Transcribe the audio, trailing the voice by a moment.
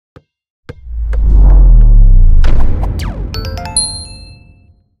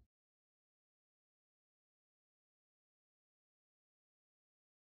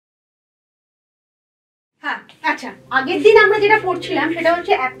হ্যাঁ আচ্ছা, আগের দিন আমরা যেটা পড়ছিলাম সেটা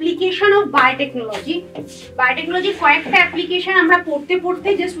হচ্ছে অ্যাপ্লিকেশন অফ বায়োটেকনোলজি। বায়োটেকনোলজির কয়েকটা অ্যাপ্লিকেশন আমরা পড়তে পড়তে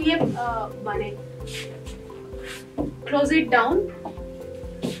জাস্ট উই হ্যাভ মানে ক্লোজ ইট ডাউন।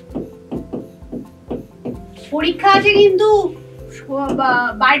 পরীক্ষা আছে কিন্তু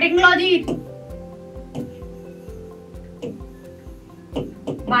বায়োটেকনোলজির,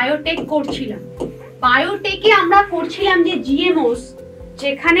 বায়োটেক করছিলাম। বায়োটেকে আমরা করছিলাম যে জিএমওস,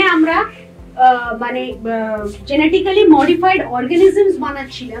 যেখানে আমরা মানে জেনেটিক্যালি মডিফাইড অর্গানিজমস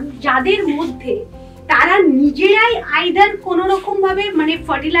বানাচ্ছিলাম, যাদের মধ্যে তারা নিজেরাই আইদার কোনো রকম ভাবে মানে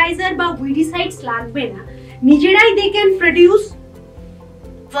ফার্টিলাইজার বা উইডিসাইডস লাগবে না, নিজেরাই দে ক্যান প্রডিউস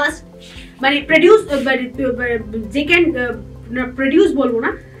ফার্স্ট মানে প্রডিউস দে ক্যান প্রডিউস বলবো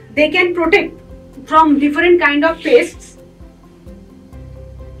না, they can protect from different kind of পেস্টস।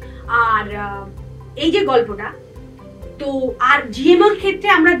 আর এই যে গল্পটা তো, আর জিএমওর ক্ষেত্রে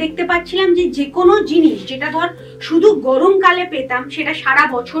আমরা দেখতে পাচ্ছিলাম যে যে কোনো জিনিস যেটা ধর শুধু গরমকালে পেতাম সেটা সারা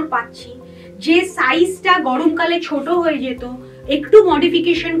বছর পাচ্ছি, যে সাইজটা গরমকালে ছোট হয়ে যেত একটু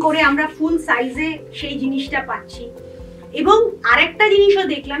মডিফিকেশন করে আমরা ফুল সাইজে সেই জিনিসটা পাচ্ছি। এবং আরেকটা জিনিসও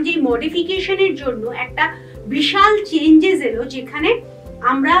দেখলাম যে এই মডিফিকেশনের জন্য একটা বিশাল চেঞ্জেস এলো, যেখানে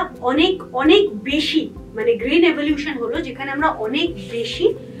আমরা অনেক অনেক বেশি মানে গ্রেন এভলিউশন হলো, যেখানে আমরা অনেক বেশি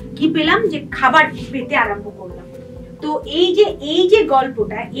কি পেলাম, যে খাবার পেতে আরম্ভ করলাম। তো এই যে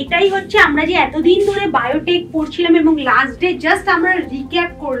গল্পটা, এটাই হচ্ছে আমরা যে এতদিন ধরে বায়োটেক পড়ছিলাম এবং লাস্ট ডে জাস্ট আমরা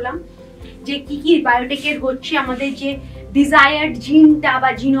রিক্যাপ করলাম যে কি কি বায়োটেকের হচ্ছে, আমাদের যে ডিজায়ার্ড জিনটা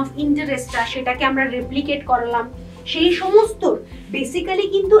বা জিন অফ ইন্টারেস্টটা সেটাকে আমরা রেপ্লিকেট করালাম, সেই সমস্ত বেসিক্যালি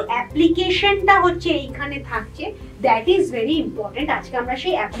কিন্তু অ্যাপ্লিকেশনটা হচ্ছে এইখানে থাকছে। That is very important. আজকে আমরা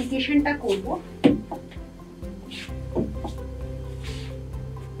সেই অ্যাপ্লিকেশনটা করব।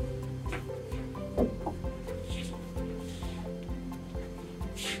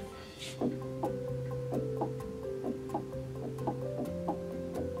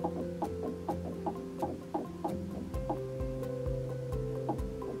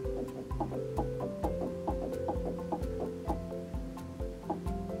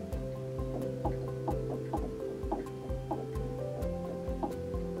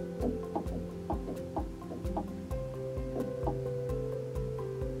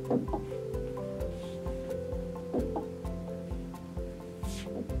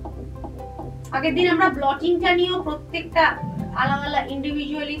 আগের দিন আমরা ব্লটিংটা নিয়েও প্রত্যেকটা আলাদা আলাদা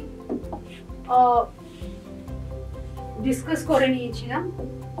ইন্ডিভিজুয়ালি ডিসকাস করে নিয়েছিলাম,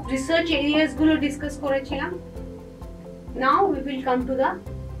 রিসার্চ এরিয়াস গুলো ডিসকাস করেছিলাম। Now we will come to the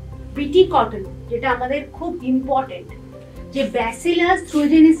বিটি কটন, যেটা আমাদের খুব ইম্পর্টেন্ট, যে ব্যাসিলাস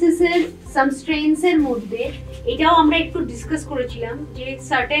থ্রোজেনেসিসের সাম স্ট্রেনস এর মধ্যে এটাও আমরা একটু ডিসকাস করেছিলাম যে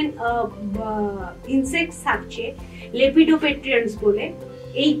সার্টেন ইনসেক্টস থাকছে লেপিডোপেট্রিয়ান্স বলে।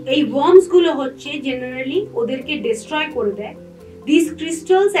 এই ওয়ার্মস গুলো হচ্ছে জেনারেলি ওদেরকে ডিস্ট্রয় করে দেয়। This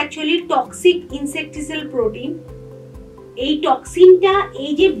crystals actually toxic ইনসেক্টিসাইডাল protein. এই টক্সিনটা,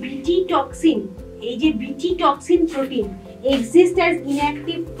 এই যে বিটি toxin protein exist as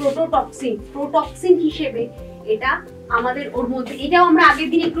inactive প্রোটক্সিন হিসেবে এটা আমাদের ওর মধ্যে, এটাও আমরা আগের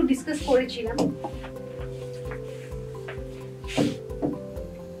দিন একটু ডিসকাস করেছিলাম।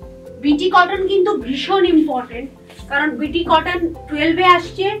 বিটি কটন কিন্তু ভীষণ ইম্পর্টেন্ট, কারণ বিটি কটন 12 এ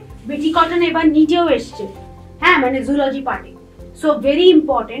আসছে, বিটি কটন এবার নিটেও এসছে, হ্যাঁ মানে জুলজি পার্টে। সো ভেরি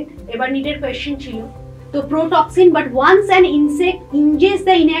ইম্পর্টেন্ট, এবার নিটের কোয়েশ্চেন ছিল। তো প্রোটক্সিন, but once an insect ইনজেস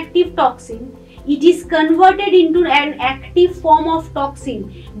the inactive toxin, it is converted into an active form of toxin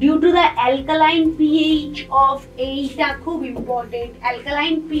due to the alkaline pH of, এইটা খুব important,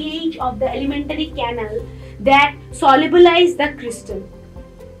 alkaline pH of the alimentary canal that solubilize the crystal।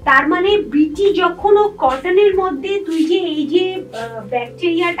 তার মানে বিটি যখন ও কটনের মধ্যে, তুই যে এই যে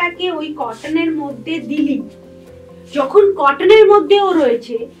ব্যাকটেরিয়াটাকে ওই কটনের মধ্যে দিলি, যখন কটনের মধ্যে ও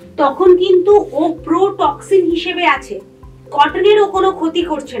রয়েছে তখন কিন্তু ও প্রোটক্সিন হিসেবে আছে, কটনেরও কোনো ক্ষতি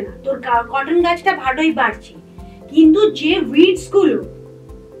করছে না, তোর কটন গাছটা ভালোই বাড়ছে। কিন্তু যে উইডস গুলো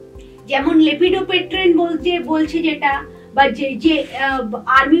যেমন লেপিডোপেট্রেন বলছে যেটা, বা যে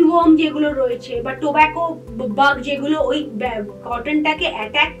আর্মি ওয়ার্ম যেগুলো রয়েছে, বা টোব্যাকো বাগ যেগুলো ওই কটনটাকে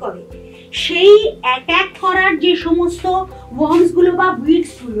অ্যাটাক করে, সেই অ্যাটাক করার যে সমস্ত ওয়ার্মস গুলো বা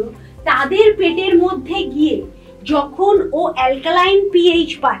উইডস গুলো তাদের পেটের মধ্যে গিয়ে যখন ও অ্যালকালাইন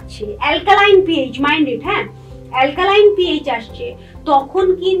পিএইচ পাচ্ছে, অ্যালকালাইন পিএইচ মাইন্ডেড, হ্যাঁ অ্যালকালাইন পিএইচ আসছে, তখন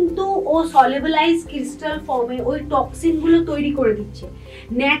কিন্তু ও সলিবলাইজ ক্রিস্টাল ফর্মে ওই টক্সিন গুলো তৈরি করে দিচ্ছে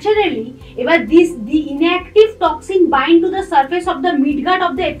ন্যাচারালি। এবার the inactive toxin bind to the surface of the midgut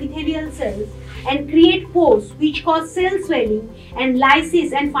of the epithelial cells and create pores which cause cell swelling and lysis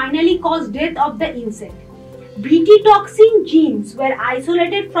and finally cause death of the insect. Bt toxin genes were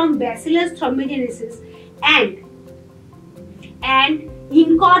isolated from Bacillus thuringiensis and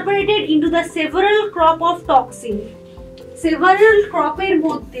incorporated into the several crop of toxin. Several crop এর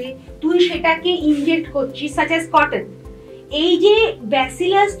মধ্যে তুই সেটাকে inject করছিস, such as cotton. এই যে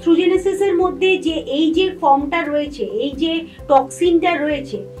bacillus থ্রুজেনেসিস এর মধ্যে যে এই যে ফর্মটা রয়েছে, এই যে টক্সিনটা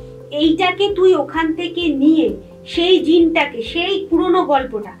রয়েছে, এইটাকে তুই ওখান থেকে নিয়ে সেই জিনটাকে, সেই পুরনো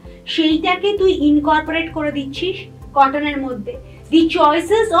গল্পটা, সেইটাকে তুই ইনকর্পোরেট করে দিচ্ছিস কটনের মধ্যে। The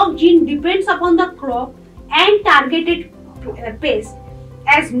choices of gene depends upon the crop and targeted pest,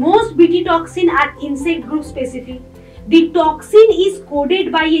 as most Bt toxin are insect group specific. The toxin is coded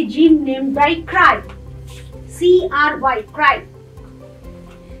by a gene named by CRY. CRY, CRY.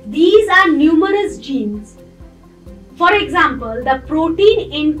 These are numerous genes. For example, the protein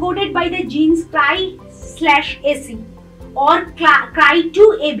encoded by the genes CRY/AC or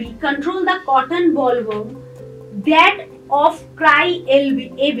CRY2AB control the cotton bollworm. That of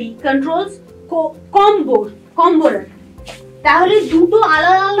CRY-AB controls comborer. তাহলে দুটো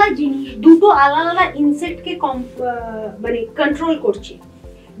আলাদা আলাদা জিনিস, দুটো আলাদা আলাদা ইনসেক্টকে মানে control করছে।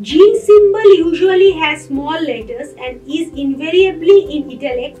 Gene symbol usually has small letters and is invariably in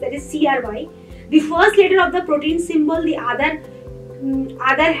italics, that is CRY. The first letter of the protein symbol, the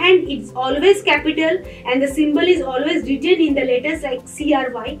other hand, it's always capital and the symbol is always written in the letters like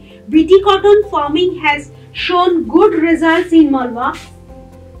CRY. Bt cotton farming has shown good results in Malwa,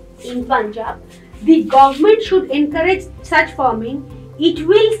 in Punjab. The government should encourage such farming. It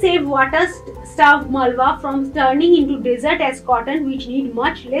will save water-starved Malwa from turning into desert, as cotton, which need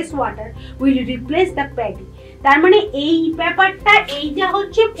much less water, will replace the paddy. তার মানে এই ব্যাপারটা, এইটা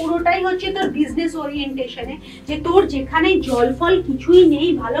হচ্ছে পুরোটাই হচ্ছে তোর business ওরিয়েন্টেশনে, যে তোর যেখানে জল ফল কিছুই নেই,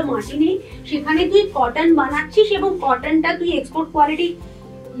 ভালো মাটি নেই, সেখানে তুই কটন বানাচ্ছিস এবং কটনটা তুই এক্সপোর্ট কোয়ালিটি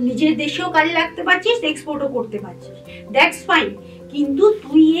নিজের দেশেও কাজে লাগতে পারছিস, এক্সপোর্টও করতে পারছিস, দ্যাটস ফাইন। কিন্তু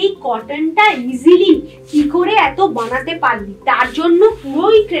তুই এই কটনটা ইজিলি কি করে এত বানাতে পারলি, তার জন্য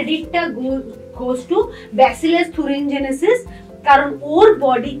পুরোই ক্রেডিটটা গোজ টু ব্যাসিলাস থুরিনজেনেসিস। কারণ ওর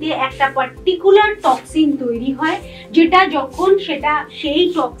বডিতে একটা পার্টিকুলার টক্সিন তৈরি হয়, যেটা যখন সেই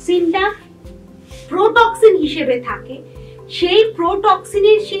টক্সিনটা প্রোটক্সিন হিসেবে থাকে, সেই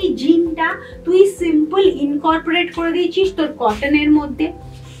প্রোটক্সিনের সেই জিনটা তুই সিম্পল ইনকর্পোরেট করে দিয়েছিস তোর কটনের মধ্যে।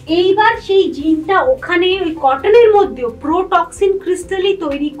 এইবার সেই জিনটা ওখানে ওই কটনের মধ্যেও প্রোটক্সিন ক্রিস্টালই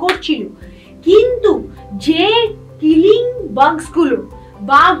তৈরি করছিল, কিন্তু যে কিলিং বাগস গুলো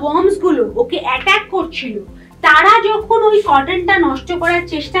বা ওয়ার্মস গুলো ওকে অ্যাটাক করছিল, তারা যখন ওই কটনটা নষ্ট করার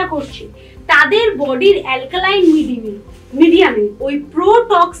চেষ্টা করছে, তাদের বডির অ্যালকালাইন মিডিয়ামে ওই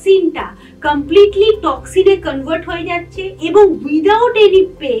প্রোটক্সিনটা কমপ্লিটলি টক্সিনে কনভার্ট হয়ে যাচ্ছে এবং without any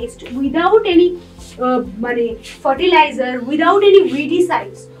paste, without any মানে ফার্টিলাইজার, উইদাউট এনি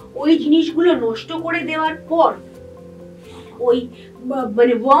উইডিসাইডস, ওই জিনিসগুলো নষ্ট করে দেওয়ার পর ওই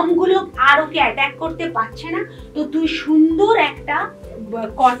মানে ওয়ার্মগুলো আর ওকে অ্যাটাক করতে পারছে না। তো তুই সুন্দর একটা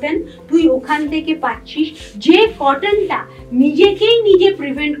কটন তুই ওখান থেকে পাচ্ছিস, যে কটনটা নিজেকেই নিজে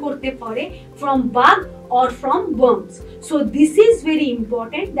প্রিভেন্ট করতে পারে from bug or from worms. So this is very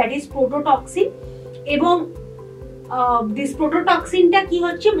important, that is প্রোটোটক্সিন। এবং দিস প্রোটোটক্সিনটা কি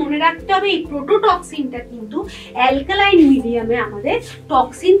হচ্ছে মনে রাখতে হবে, এই প্রোটোটক্সিনটা কিন্তু অ্যালকালাইন মিডিয়ামে আমাদের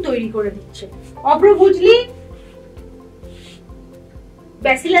টক্সিন তৈরি করে দিচ্ছে। অপ্র বুঝলি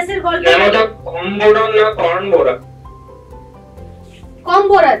ব্যাসিলাসের গল্প? কম্বোরার,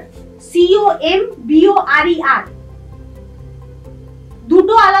 COMBORER,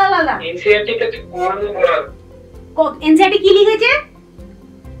 দুটো আলাদা আলাদা। এনসিআরটি কি লিখেছে?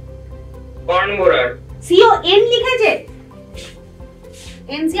 কর্নবোরার। CON লিখেছে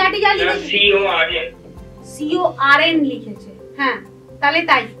এনসিআরটি, যা লিখেছে CORN লিখেছে। হ্যাঁ, তাহলে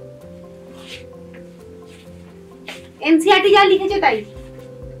তাই এনসিআরটি যা লিখেছে তাই।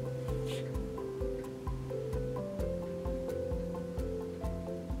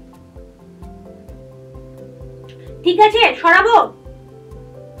 ঠিক আছে, সরাবো?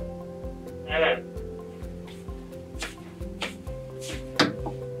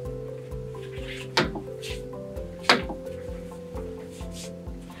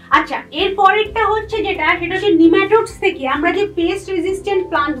 আচ্ছা, এর পরেরটা হচ্ছে যেটা, সেটা হচ্ছে নিম্যাটোডস থেকে আমরা যে পেস্ট রেজিস্ট্যান্ট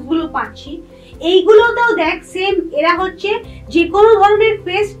প্লান্ট গুলো পাচ্ছি, এইগুলোতেও দেখ সেম, এরা হচ্ছে যে কোনো ধরনের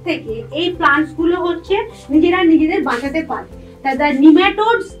পেস্ট থেকে এই প্লান্টস গুলো হচ্ছে নিজেরা নিজেদের বাঁচাতে পারে। The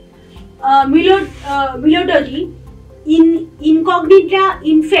নিম্যাটোডস Zoology incognita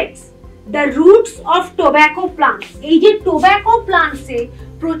infects the roots of tobacco plants. এই যে টোব্যাকো প্লান্টসে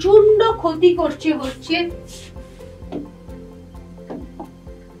প্রচন্ড ক্ষতি করছে হচ্ছে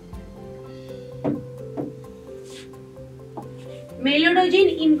Zoology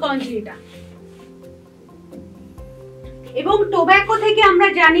incognita। এবং টোব্যাকো থেকে আমরা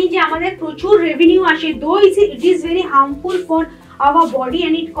জানি যে আমাদের প্রচুর রেভিনিউ আসে, দো it is very harmful for our body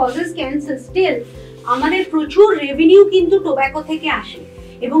and it causes cancer, still আমাদের প্রচুর রেভিনিউ কিন্তু টোব্যাকো থেকে আসে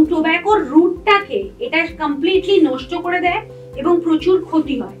এবং টোব্যাকোর রুটটাকে এটা কমপ্লিটলি নষ্ট করে দেয় এবং প্রচুর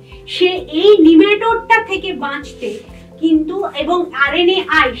ক্ষতি হয়। সে এই নিমেটোডটা থেকে বাঁচতে কিন্তু এবং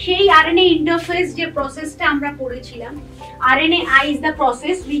RNAi, সেই RNA ইন্টারফেস যে প্রসেসটা আমরা পড়েছিলাম, RNAi is the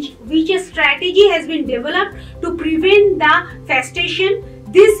process which a strategy has been developed to prevent the festation.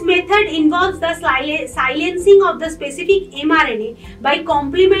 This method involves the silencing of the specific mRNA by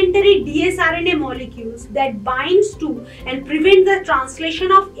complementary dsRNA molecules that binds to and prevent the translation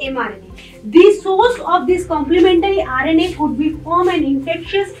of mRNA. The source of this complementary RNA could be from an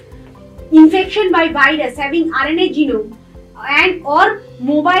infection by virus having RNA genome and or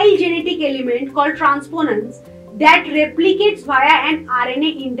mobile genetic element called transponens that replicates via an RNA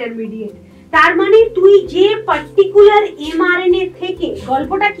intermediate. তার মানে তুই যে particular mRNA থেকে,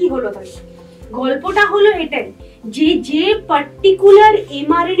 গল্পটা কি হলো ভাই? গল্পটা হলো এটাই যে পার্টিকুলার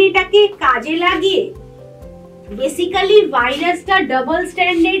mRNAটাকে কাজে লাগিয়ে বেসিক্যালি ভাইরাসটা ডাবল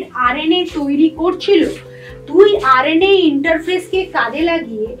স্ট্যান্ডার্ড RNA তৈরি করছিল, তুই RNA ইন্টারফেসকে কাজে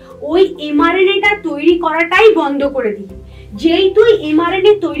লাগিয়ে ওই mRNAটা তৈরি করাটাই বন্ধ করে দিলি। যেই তুই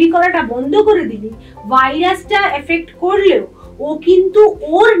mRNA তৈরি করাটা বন্ধ করে দিলি, ভাইরাসটা এফেক্ট করলেও ও কিন্তু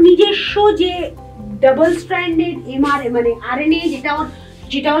ওর নিজস্ব যে ডাবল স্ট্র্যান্ডেড মানে RNA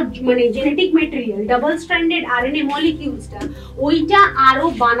যেটা ওর মানে genetic material, double stranded RNA মলিকিউলসটা ওইটা আরো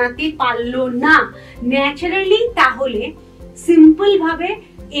বানাতে পারলো না ন্যাচারালি। তাহলে সিম্পল ভাবে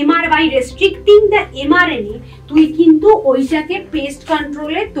by restricting the mRNA তুই কিন্তু ওইটাকে পেস্ট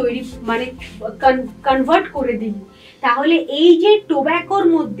কন্ট্রোলে তৈরি মানে কনভার্ট করে দিলি। তাহলে এই যে টোব্যাকোর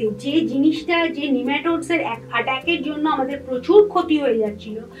মধ্যে যে জিনিসটা, যে নিমেটোডসের অ্যাটাকের জন্য আমাদের প্রচুর ক্ষতি হয়ে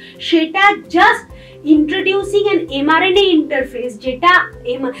যাচ্ছিল, সেটা just introducing an mRNA interface,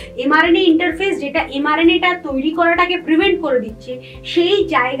 যেটা mRNAটা তৈরি করাটাকে প্রিভেন্ট করে দিচ্ছে, সেই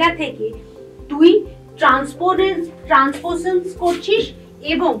জায়গা থেকে তুই ট্রান্সপোজেন্স করছিস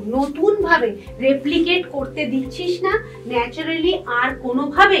এবং নতুন ভাবে রেপ্লিকেট করতে দিচ্ছিস না ন্যাচারালি। আর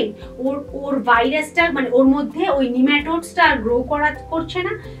কোনোভাবেই ওর ভাইরাসটা মানে ওর মধ্যে ওই নিমেটোডসটা আর গ্রো করছে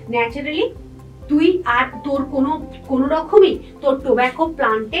না ন্যাচারালি। তুই আর তোর কোনো রকমই তোর টোব্যাকো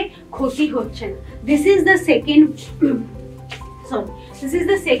প্লান্টে ক্ষতি হচ্ছে না। This is the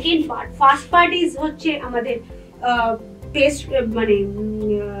second part. First part is হচ্ছে আমাদের পেস্ট মানে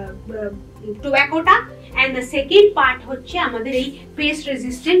টোব্যাকোটা, and the second part হচ্ছে আমাদের এই পেস্ট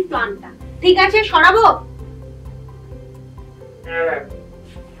রেজিস্ট্যান্ট প্লান্টটা। ঠিক আছে, সরাবো?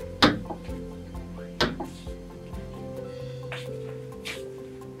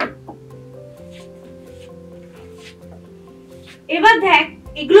 এবার দেখ,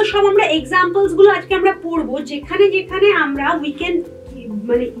 এগুলো সব আমরা এক্সাম্পলস গুলো আজকে আমরা পড়বো, যেখানে যেখানে আমরা we can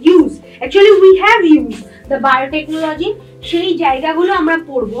মানে use, actually we have used the biotechnology, সেই জায়গাগুলো আমরা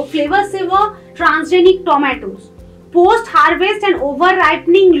পড়বো। Flavour saver transgenic tomatoes, post harvest and over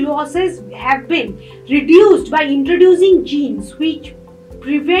ripening losses have been reduced by introducing genes which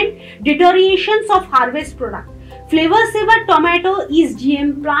prevent deteriorations of harvest product. Flavor saver tomato is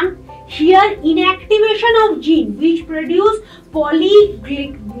GM plant. Here inactivation of gene which produce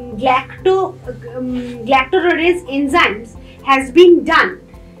polyglactororase enzymes has been done.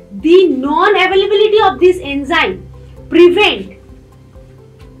 The non-availability of this enzyme prevent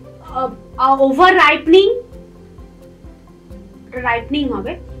over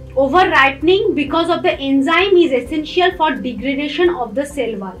ripening because of the enzyme is essential for degradation of the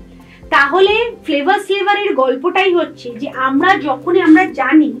cell wall. তাহলে ফ্লেভারের গল্পটাই হচ্ছে যে আমরা যখনই আমরা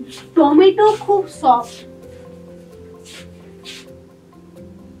জানি tomato খুব soft,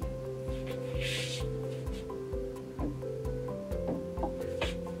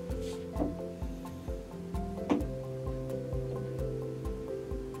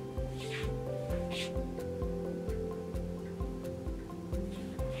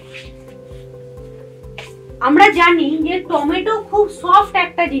 আমরা জানি যে টমেটো খুব সফট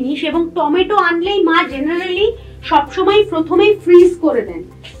একটা জিনিস এবং টমেটো আনলেই মা জেনারেলি সবসময় প্রথমেই ফ্রিজ করে দেন,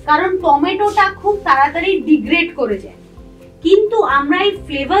 কারণ টমেটোটা খুব তাড়াতাড়ি ডিগ্রেড করে যায়। কিন্তু আমরা এই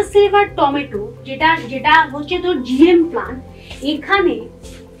ফ্লেভার টমেটো যেটা হচ্ছে তোর জিএম প্লান্ট, এখানে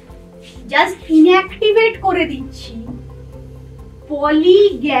জাস্ট ইনঅ্যাক্টিভেট করে দিচ্ছি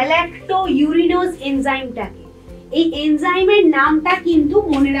পলিগ্যালাক্টোইউরিনোজ এনজাইমটাকে। এই এনজাইমের নামটা কিন্তু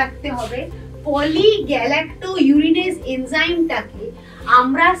মনে রাখতে হবে। পলিগ্যালাক্টোইউরিনেজ এনজাইমটাকে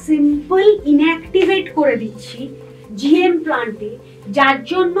আমরা সিম্পল ইনঅ্যাক্টিভেট করে দিচ্ছি জিএম প্লান্টে, যার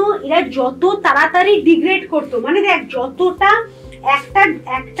জন্য এরা যত তাড়াতাড়ি ডিগ্রেড করতো, মানে দেখ যতটা একটা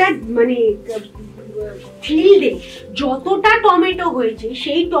মানে ফিল্ডে যতটা টমেটো হয়েছে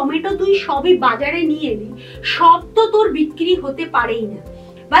সেই টমেটো তুই সবই বাজারে নিয়ে এলি, সব তো তোর বিক্রি হতে পারেই না,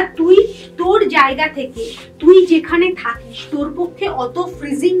 বা তুই তোর জায়গা থেকে তুই যেখানে থাকিস তোর পক্ষে অত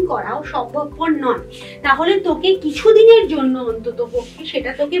ফ্রিজিং করাও সম্ভবপর নয়, তাহলে তোকে কিছুদিনের জন্য অন্তত পক্ষে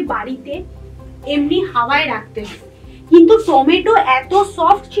সেটা তোকে বাড়িতে এমনি হাওয়ায় রাখতে হবে। কিন্তু টমেটো এত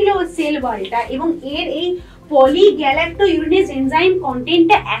সফট ছিল ওই সেল ওয়ালটা, এবং এর এই পলিগ্যালাক্টোইউরিনেজ এনজাইম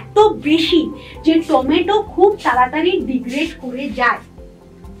কন্টেন্টটা এত বেশি যে টমেটো খুব তাড়াতাড়ি ডিগ্রেড করে যায়।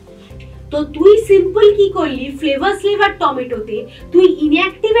 তো তুই সিম্পল কি করলি, ফ্লেভার টমেটোতে তুই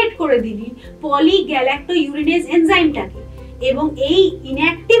ইনঅ্যাক্টিভেট করে দিলি পলিগ্যালাক্টোইউরিনেজ এনজাইমটাকে, এবং এই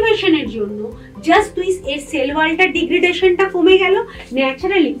ইনঅ্যাক্টিভেশনের জন্য জাস্ট তুই এর সেল ওয়ালটা ডিগ্রেডেশনটা কমে গেল,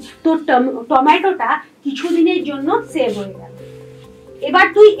 ন্যাচারালি তোর টমেটোটা কিছুদিনের জন্য সেভ হয়ে গেল। এবার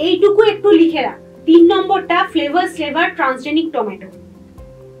তুই এইটুকু একটু লিখে রাখ, 3 নম্বরটা ফ্লেভার ট্রান্সজেনিক টমেটো,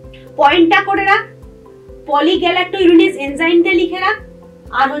 পয়েন্টটা করে রাখ, পলিগ্যালাক্টোইউরিনেজ এনজাইমটা লিখে রাখ,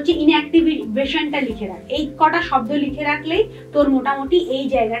 আর হচ্ছে ইনঅ্যাক্টিভেশনটা লিখে রাখ। এই কটা শব্দ লিখে রাখলেই তোর মোটামুটি এই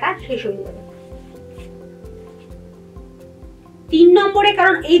জায়গাটা শেষ হয়ে যাবে। 3 নম্বরে,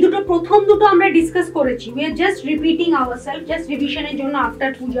 কারণ এই দুটো প্রথম দুটো আমরা ডিসকাস করেছি, we are just repeating ourself, just রিভিশনের জন্য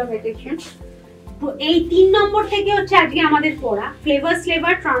আফটার পূজা ভ্যাকেশন। তো এই 3 নম্বর থেকে হচ্ছে আজকে আমাদের পড়া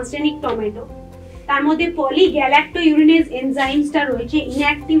ফ্লেভার ট্রান্সজেনিক টমেটো, তার মধ্যে পলিগ্যালাক্টোইউরিনেজ এনজাইমসটা রয়েছে,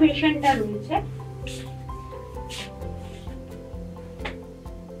 ইনঅ্যাক্টিভেশনটা রয়েছে।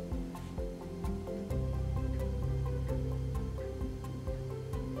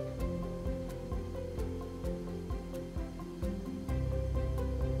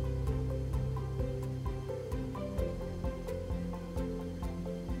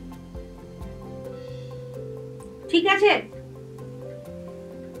 ঠিক আছে,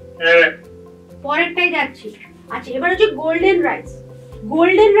 পরেরটাই যাচ্ছি। আচ্ছা, এবার হচ্ছে গোল্ডেন রাইস।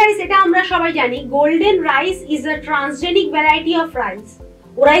 গোল্ডেন রাইস এটা আমরা সবাই জানি, golden rice is a transgenic variety of rice,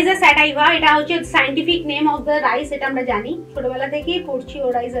 ওরাইজা sativa, এটা হচ্ছে scientific name of the rice, এটা আমরা জানি, ছোটবেলা থেকেই পড়ছি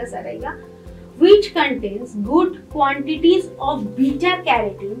ওরাইজা sativa, which contains good quantities of beta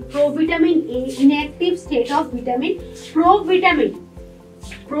carotene, provitamin A, inactive state of vitamin,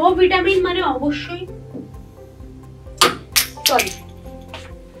 provitamin মানে অবশ্যই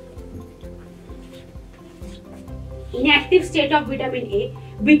inactive state of vitamin A.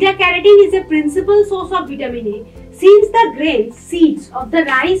 Beta carotene is a principal source of vitamin A. Since the grains, seeds of the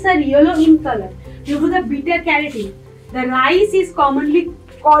rice are yellow in color due to the beta carotene, the rice is commonly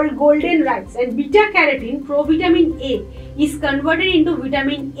called golden rice, and beta carotene, provitamin A, is converted into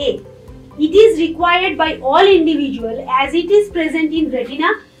vitamin A. It is required by all individuals as it is present in retina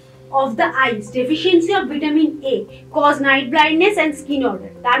of the eyes. Deficiency of vitamin A cause night blindness and skin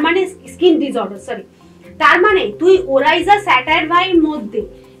order. তার মানে skin disorder, sorry. তার মানে তুই ওরাইজা স্যাটাইভার মধ্যে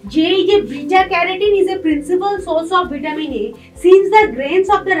যেই যে beta carotene is a principal source of vitamin A, since the grains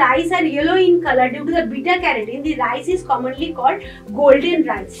of the rice are yellow in color due to the beta carotene, the rice is commonly called golden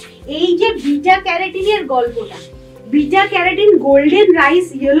rice. এই যে beta ক্যারোটিনের গল্পটা, beta carotene golden rice,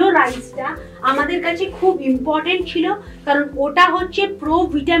 yellow রাইসটা আমাদের কাছে খুব important ছিল, কারণ ওটা হচ্ছে প্রো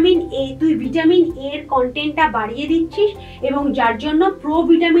ভিটামিন এ, তুই ভিটামিন এ এর কন্টেন্টটা বাড়িয়ে দিচ্ছিস, এবং যার জন্য pro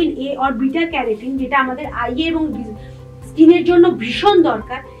vitamin A R beta carotene যেটা আমাদের আই এবং স্কিনের জন্য ভীষণ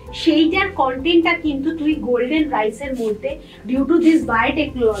দরকার, সেইটার কন্টেন্টটা কিন্তু তুই গোল্ডেন রাইসের মধ্যে ডিউ টু দিস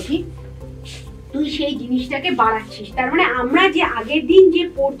বায়োটেকনোলজি তুই সেই জিনিসটাকে বাড়াচ্ছিস। তার মানে আমরা যে আগের দিন যে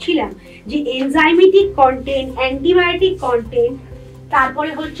পড়ছিলাম যে এনজাইমেটিক কন্টেন্ট, অ্যান্টিবায়োটিক কন্টেন্ট,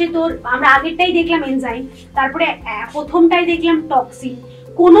 তারপরে হচ্ছে তোর আমরা আগেরটাই দেখলাম এনজাইম, তারপরে প্রথমটাই দেখলাম টক্সিন,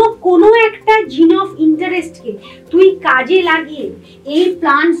 কোনো একটা জিন অফ ইন্টারেস্টকে তুই কাজে লাগিয়ে এই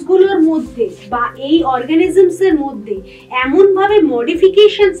প্লান্টসগুলোর মধ্যে বা এই অর্গানিজমসের মধ্যে এমনভাবে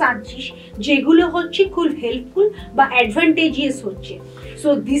মডিফিকেশনস আনছিস যেগুলো হচ্ছে খুব হেল্পফুল বা অ্যাডভান্টেজিয়াস হচ্ছে। So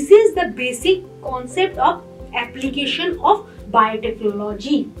this is the basic concept of application of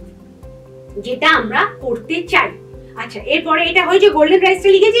biotechnology, যেটা আমরা করতে চাই। আচ্ছা, এরপরে এটা হয়েছে গোল্ডেন রাইসটা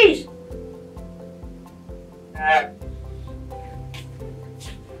লিখেছিস?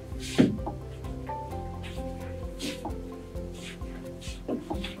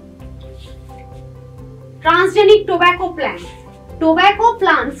 Transgenic tobacco plants. Tobacco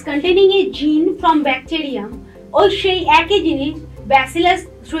plants containing a gene from bacterium or সেই একই জিনিস Bacillus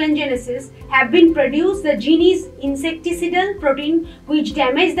thuringiensis have been produced. The gene is insecticidal protein which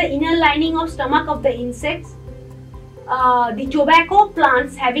damage the inner lining of stomach of the insects. the tobacco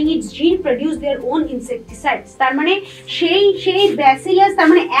plants having its gene produce their own insecticides. তার মানে সেই bacillus, তার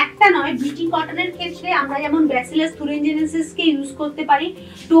মানে একটা নয়, বিটি কটনের ক্ষেত্রে আমরা যেমন ব্যাসিলাস thuringiensis কে ইউজ করতে পারি,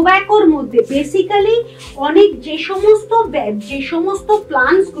 টোব্যাকোর মধ্যে বেসিক্যালি অনেক যে সমস্ত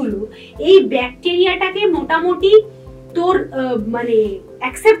প্লান্টস গুলো এই ব্যাকটেরিয়াটাকে মোটামুটি তোর মানে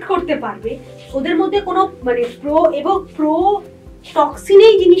অ্যাকসেপ্ট করতে পারবে, ওদের মধ্যে কোনো মানে প্রো টক্সিন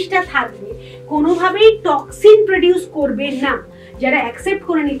এই জিনিসটা থাকবে, কোনোভাবেই টক্সিন প্রডিউস করবে না, যারা অ্যাকসেপ্ট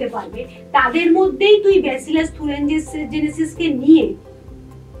করে নিতে পারবে তাদের মধ্যেই তুই ব্যাসিলাস thuringiensis কে নিয়ে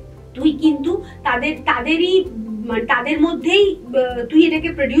তুই কিন্তু তাদের মধ্যেই তুই এটাকে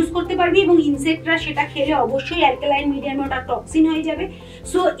প্রডিউস করতে পারবি এবং ইনসেক্টরা সেটা খেলে অবশ্যই অ্যালকালাইন মিডিয়ামে ওটা টক্সিন হয়ে যাবে।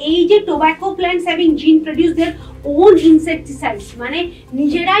 সো এই যে টোব্যাকো প্ল্যান্টস হ্যাভিং জিন প্রডিউস देयर ওন ইনসেকটিসাইডস, মানে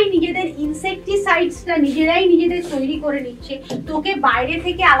নিজেরাই নিজেদের ইনসেকটিসাইডসটা নিজেদের তৈরি করে নিচ্ছে, তোকে বাইরে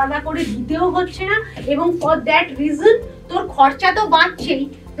থেকে আলাদা করে দিতেও হচ্ছে না, এবং ফর দ্যাট রিজন তোর খরচা তো বাঁচছেই,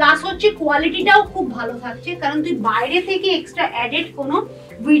 প্লাস হচ্ছে কোয়ালিটিটাও খুব ভালো থাকছে, কারণ তুই বাইরে থেকে এক্সট্রা অ্যাডেড কোনো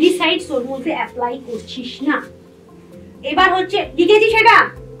উইডিসাইডস ওর মধ্যে অ্যাপ্লাই করছিস না। এবার হচ্ছে লিখেছিস সেটা,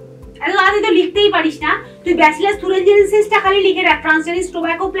 এত তাড়াতাড়ি তো লিখতেই পারিস না, তুই ব্যাসিলাস thuringiensisটা খালি লিখে রাখ, transgenic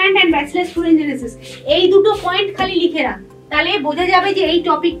tobacco plant and bacillus thuringiensis, এই দুটো পয়েন্ট খালি লিখে রাখ, তাহলে বোঝা যাবে যে এই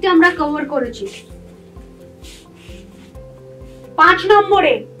টপিকটা আমরা কভার করেছি। 5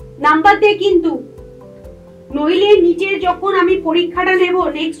 নম্বরে নাম্বার দে কিন্তু, নইলে নিচে যখন আমি পরীক্ষাটা নেব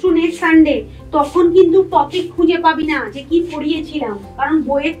নেক্সট টু নেক্সট সানডে, তখন কিন্তু টপিক খুঁজে পাবি না যে কি পড়িয়েছিলাম, কারণ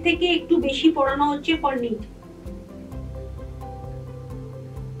বইয়ের থেকে একটু বেশি পড়ানো হচ্ছে ফর নিট।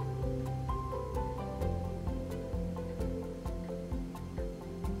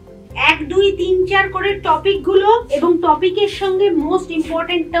 এক 2 3 4 করে টপিক গুলো এবং টপিকের সঙ্গে মোস্ট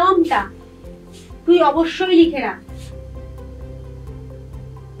ইম্পর্টেন্ট টার্মটা তুই অবশ্যই লিখে রাখ।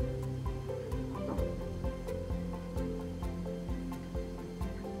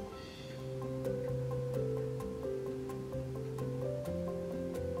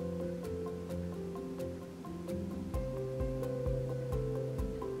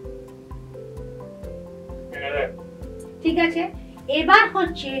 ঠিক আছে, এবার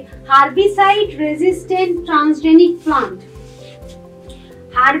হচ্ছে herbicide resistant transgenic plant.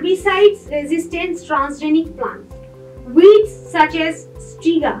 Herbicides resistant transgenic plants. Weeds such as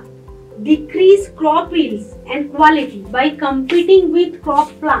striga decrease crop yields and quality by competing with crop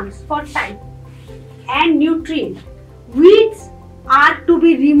plants for type and nutrient. Weeds are to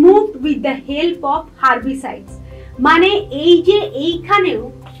be removed with the help of herbicides. মানে এই যে এইখানেও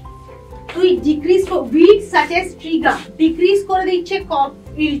তুই decrease weed such as trigger decrease করে দিচ্ছে crop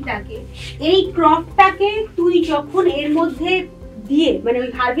ইল্ডটাকে, এই ক্রপটাকে তুই যখন এর মধ্যে দিয়ে মানে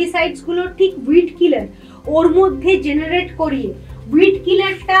ওই হার্বিসাইডস গুলো ঠিক উইড কিলার ওর মধ্যে জেনারেট করিয়ে, উইড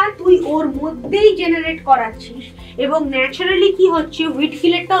কিলারটা তুই ওর মধ্যেই জেনারেট করাচ্ছিস, এবং ন্যাচারালি কি হচ্ছে উইড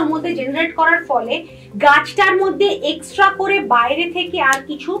কিলারটা ওর মধ্যে জেনারেট করার ফলে গাছটার মধ্যে এক্সট্রা করে বাইরে থেকে আর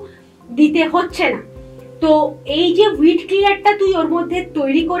কিছু দিতে হচ্ছে না। তো এই যে উইড কিলারটা তুই ওর মধ্যে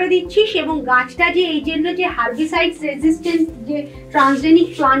তৈরি করে দিচ্ছিস, এবং গাছটা যে এই জন্য যে হার্বিসাইডস রেজিস্ট্যান্ট যে ট্রান্সজেনিক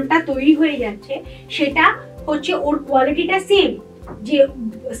প্লান্টটা তৈরি হয়ে যাচ্ছে, সেটা হচ্ছে ওর কোয়ালিটিটা সেম, যে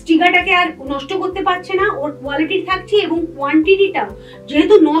স্টিগাটাকে আর নষ্ট করতে পারছে না, ওর কোয়ালিটি থাকছে এবং কোয়ান্টিটিটাও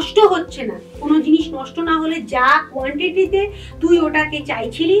যেহেতু নষ্ট হচ্ছে না, কোনো জিনিস নষ্ট না হলে যা কোয়ান্টিটিতে তুই ওটাকে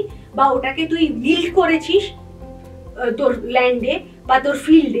চাইছিলি বা ওটাকে তুই বিল্ড করেছিস তোর ল্যান্ডে বা তোর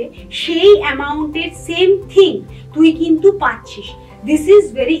ফিল্ডে, সেই অ্যামাউন্টের সেম থিং তুই কিন্তু পাচ্ছিস। This is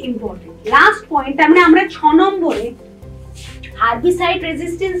very important. Last point, মানে আমরা 6 নম্বরে হার্বিসাইড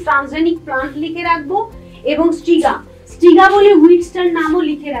রেজিস্ট্যান্স ট্রান্সজেনিক প্লান্ট লিখে রাখবো এবং স্টিগা বলে উইডসটার নামও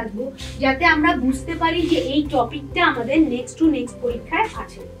লিখে রাখবো, যাতে আমরা বুঝতে পারি যে এই টপিকটা আমাদের নেক্সট টু নেক্সট পরীক্ষায়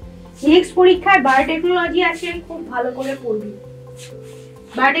আছে। নেক্সট পরীক্ষায় বায়োটেকনোলজি আছে, খুব ভালো করে পড়বি।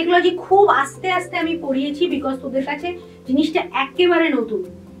 বায়োটেকনোলজি খুব আস্তে আস্তে আমি পড়িয়েছি, বিকজ তোদের কাছে জিনিসটা একেবারে নতুন।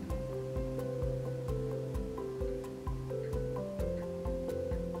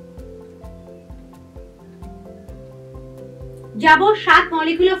 যাব 7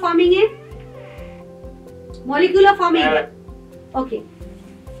 molecular forming A. Molecular forming. Okay.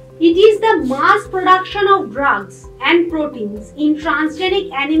 It is the mass production of drugs and proteins in transgenic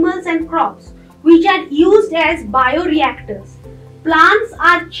animals and crops which are used as bioreactors. Plants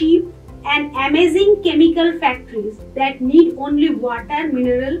are cheap and amazing chemical factories that need only water,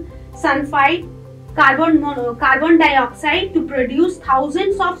 mineral, sulfide, carbon dioxide to produce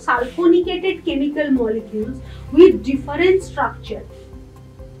thousands of sulfonicated chemical molecules with different structure.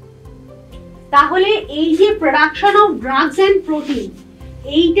 তাহলে এই যে production of drugs and protein,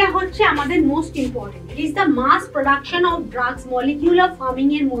 এইটা হচ্ছে আমাদের most important. It is the mass production of drugs. Molecular farming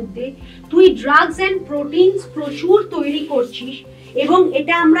এর মধ্যে তুই drugs and proteins প্রচুর তৈরি করছিস, এবং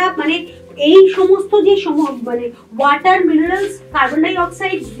এটা আমরা মানে এই সমস্ত যে মানে water, minerals, carbon die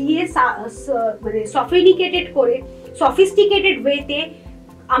oxide দিয়ে মানে সফিস্টিকেটেড ওয়েতে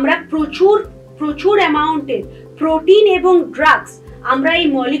আমরা প্রচুর অ্যামাউন্টের প্রোটিন এবং ড্রাগস আমরা এই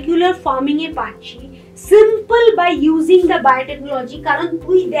মলিকিউলার ফার্মিং এ পাচ্ছি, simple by using the biotechnology. কারণ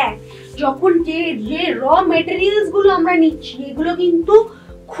তুই দেখ, যখন যে র মেটেরিয়ালস গুলো আমরা নিচ্ছি, এগুলো কিন্তু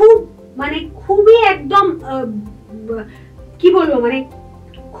খুবই একদম কি বলবো, মানে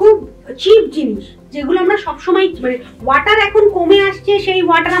খুব চিপ জিনিস, যেগুলো আমরা সবসময় মানে ওয়াটার এখন কমে আসছে, সেই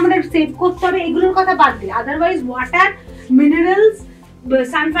ওয়াটার আমাদের সেভ করতে হবে, এগুলোর কথা বাদ দিই। Otherwise water, minerals,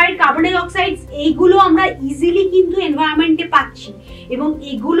 sulphide, carbon die oxide, এইগুলো আমরা ইজিলি কিন্তু এনভায়রনমেন্টে পাচ্ছি, এবং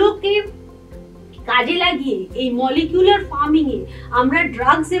এগুলোকে কাজে লাগিয়ে এই মলিকিউলার ফার্মিং এ আমরা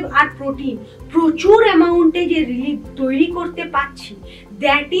ড্রাগস আর প্রোটিন প্রচুর অ্যামাউন্টে যে রিলিভ তৈরি করতে পাচ্ছি,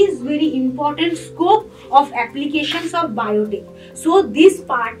 that is very important scope of applications of biotech. So this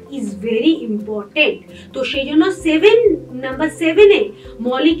part is very important. তো সেই জন্য নাম্বার 7 এ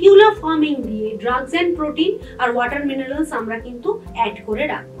মলিকিউলার ফার্মিং দিয়ে drugs and protein R water minerals আমরা কিন্তু অ্যাড করে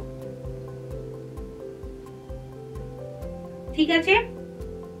রাখবো। ঠিক আছে?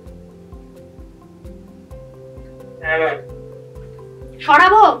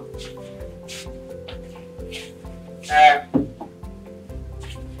 সরাবো? হ্যাঁ।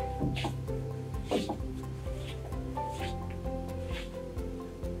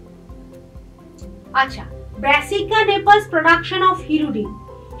 আচ্ছা, brassica নেপাস production of হিরুডিন।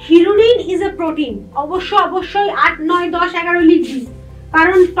 হিরুডিন is a protein. অবশ্যই 8, 9, 10, 11 লিখবি,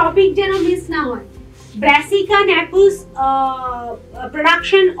 কারণ টপিক যেন মিস না হয়। Brassica নেপাস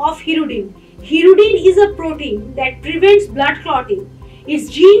production of hirudin. Hirudin is a protein that prevents blood clotting. Its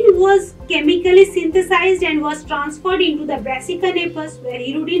gene was chemically synthesized and was transferred into the brassica nepus, where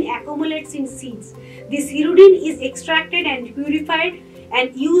hirudin accumulates in seeds. This hirudin is extracted and purified and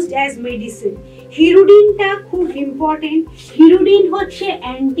used as medicine. Hirudin ta khub important. Hirudin হচ্ছে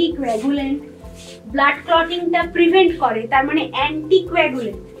anticoagulant, blood clotting টা prevent করে, তার মানে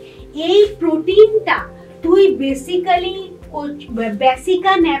anticoagulant। এই প্রোটিনটা তুই basically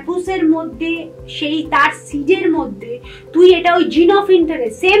brassica নেপুসের মধ্যে, সেই তার সিডের মধ্যে তুই এটা ওই জিন অফ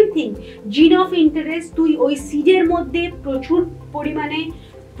ইন্টারেস্ট, সেম থিং, জিন অফ ইন্টারেস্ট তুই ওই সিডের মধ্যে প্রচুর পরিমাণে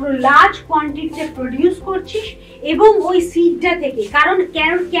লার্জ কোয়ান্টিটিতে প্রডিউস করছিস, এবং ওই সিডটা থেকে, কারণ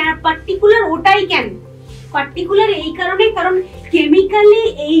পার্টিকুলার ওটাই কেন পার্টিকুলার এই কারণে, কারণ কেমিক্যালি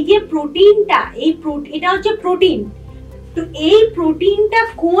এই যে প্রোটিনটা, এটা হচ্ছে প্রোটিন, তো এই প্রোটিনটা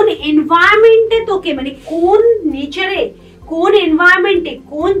কোন এনভায়রনমেন্টে তোকে, মানে কোন নেচারে, কোন এনভায়রনমেন্টে,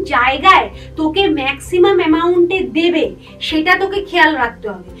 কোন জায়গায় তোকে ম্যাক্সিমাম অ্যামাউন্টে দেবে, সেটা তোকে খেয়াল রাখতে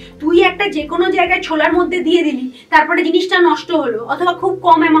হবে। তুই একটা যে কোনো জায়গায় ছোলার মধ্যে দিয়ে দিলি, তারপরে জিনিসটা নষ্ট হলো, অথবা খুব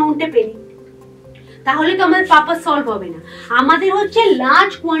কম অ্যামাউন্টে পেলি, তাহলে তো আমাদের পারপাস সলভ হবে না। আমাদের হচ্ছে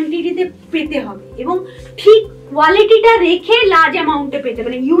লার্জ কোয়ান্টিটিতে পেতে হবে, এবং ঠিক কোয়ালিটিটা রেখে লার্জ অ্যামাউন্টে পেতে,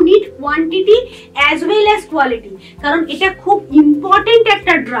 মানে you need quantity as well as quality, কারণ এটা খুব ইম্পর্টেন্ট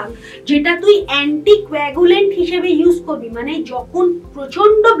একটা ড্রাগ, যেটা তুই অ্যান্টিকোয়াগুলেন্ট হিসেবে ইউজ করবি। মানে যখন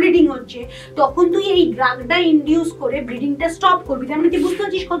প্রচন্ড ব্লিডিং হচ্ছে, তখন তুই এই ড্রাগটা ইনডিউস করে ব্লিডিংটা স্টপ করবি। তার মানে তুই বুঝতে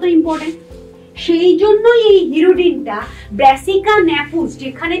পারছিস কত ইম্পর্টেন্ট। সেই জন্যই এই হিরুডিনটা ব্রাসিকা নেপুস,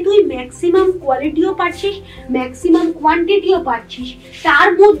 যেখানে তুই ম্যাক্সিমাম কোয়ালিটিও পাচ্ছিস, ম্যাক্সিমাম কোয়ান্টিটিও পাচ্ছিস, তার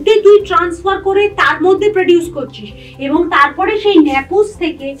মধ্যে তুই ট্রান্সফার করে তার মধ্যে প্রডিউস করছিস, এবং তারপরে সেই নেপুস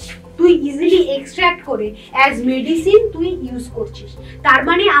থেকে তুই ইজিলি এক্সট্রাক্ট করে অ্যাজ মেডিসিন তুই ইউজ করছিস। তার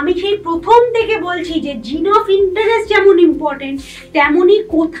মানে আমি সেই প্রথম থেকে বলছি যে জিন অফ ইন্টারেস্ট যেমন ইম্পর্টেন্ট, তেমনি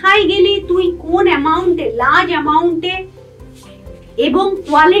কোথায় গেলে তুই কোন অ্যামাউন্টে, লার্জ অ্যামাউন্টে এবং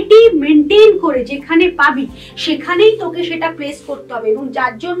কোয়ালিটি মেনটেন করে যেখানে পাবি, সেখানেই তোকে সেটা প্লেস করতে হবে। এবং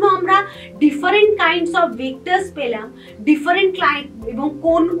যার জন্য আমরা ডিফারেন্ট কাইন্ডস অফ ভেক্টরস পেলাম, ডিফারেন্ট এবং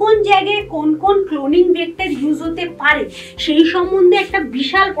কোন কোন জায়গায় কোন কোন ক্লোনিং ভেক্টর ইউজ হতে পারে, সেই সম্বন্ধে একটা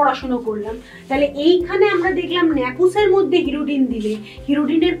বিশাল পড়াশোনা করলাম। তাহলে এইখানে আমরা দেখলাম নেপুসের মধ্যে হিরুডিন দিলে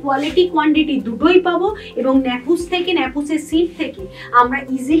হিরুডিনের কোয়ালিটি কোয়ান্টিটি দুটোই পাবো, এবং নেপুস থেকে, নেপুসের সিড থেকে আমরা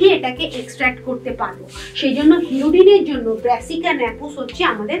ইজিলি এটাকে এক্সট্রাক্ট করতে পারবো। সেই জন্য হিরুডিনের জন্য ব্রাসিকা নেপুস হচ্ছে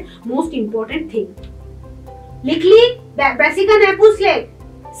আমাদের মোস্ট ইম্পর্টেন্ট থিং। লিখলি ব্রাসিকা নেপুস লেখ,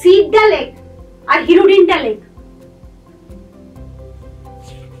 সিডটা লেখ, আর হিরুডিনটা লেখ।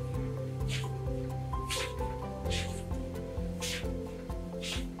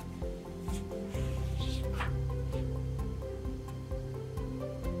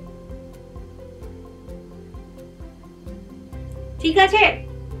 ঠিক আছে?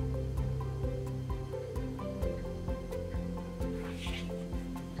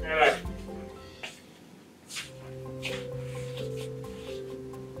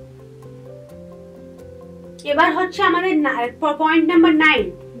 এবার হচ্ছে আমাদের point number 9,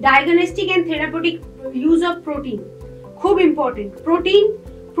 diagnostic and therapeutic use of protein. খুব ইম্পর্টেন্ট।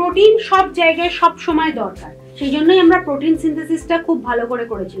 প্রোটিন সব জায়গায় সব সময় দরকার, সেই জন্যই আমরা প্রোটিন সিনথেসিসটা খুব ভালো করে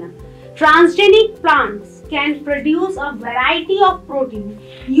করেছিলাম। Transgenic plants can produce a variety of protein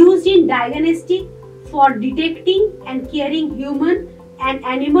used in diagnostic for detecting and caring human and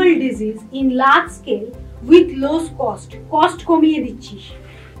animal disease in large scale with low cost কমিয়ে দিচ্ছিস।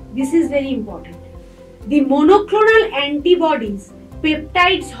 This is very important. The monoclonal antibodies,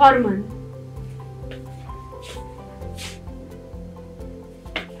 peptides, hormone.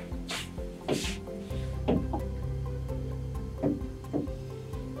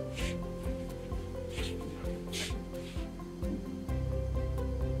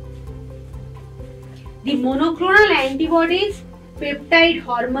 The monoclonal antibodies, peptide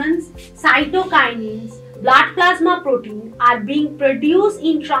hormones, cytokinins, blood plasma protein are being produced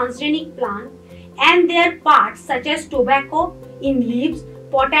in transgenic plants and their parts such as tobacco in leaves,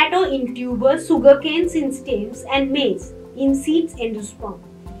 potato in tubers, sugarcanes in stems, and maize in seeds endosperm.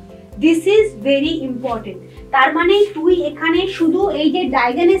 This is very important. তার মানে তুই এখানে শুধু এই যে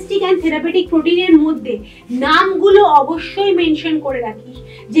diagnostic and therapeutic প্রোটিনের মধ্যে নামগুলো অবশ্যই মেনশন করে রাখিস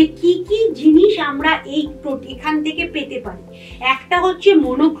যে কি কি জিনিস আমরা এই এখান থেকে পেতে পারি। একটা হচ্ছে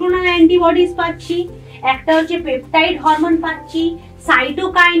মনোক্লোনাল অ্যান্টিবডিজ পাচ্ছি, একটা হচ্ছে পেপটাইড হরমোন পাচ্ছি,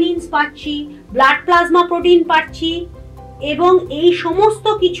 সাইটোকাইনিনস পাচ্ছি, ব্লাড প্লাজমা প্রোটিন পাচ্ছি, এবং এই সমস্ত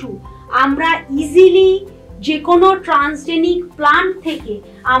কিছু আমরা ইজিলি যে কোনো ট্রান্সজেনিক প্লান্ট থেকে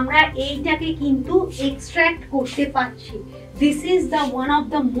আমরা এইটাকে কিন্তু এক্সট্রাক্ট করতে পারছি। This is the one of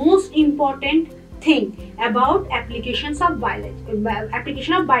the most important thing about applications of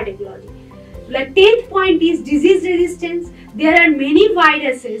biotechnology. The 10th point is disease resistance. There are many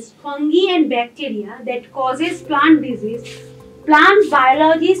viruses, fungi and bacteria that causes plant disease. Plant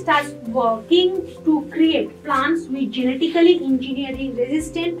biologists are working to create plants with genetically engineering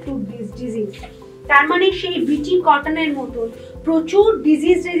resistant to this disease. তার মানে সেই বিটি কটনের মতো প্রচুর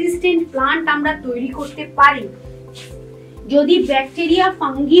disease resistant plant আমরা তৈরি করতে পারি যদি ব্যাকটেরিয়া,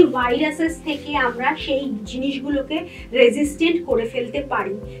 ফাঙ্গি, ভাইরাসেস থেকে আমরা সেই জিনিসগুলোকে রেজিস্ট্যান্ট করে ফেলতে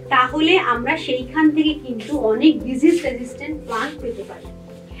পারি, তাহলে আমরা সেইখান থেকে কিন্তু অনেক ডিজিজ রেজিস্ট্যান্ট প্লান্ট পেতে পারি।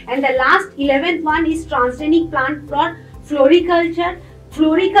 And the last 11th one is transgenic plant for floriculture.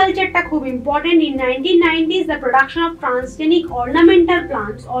 Floriculture খুব important. In 1990s, the production of transgenic ornamental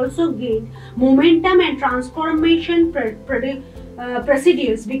plants also gained momentum and transformation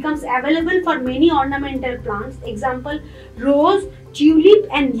procedures becomes available for many ornamental plants. Example, rose, tulip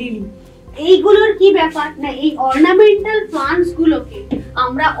and lily. এইগুলোর কি ব্যাপার না, এই ornamental plants গুলোকে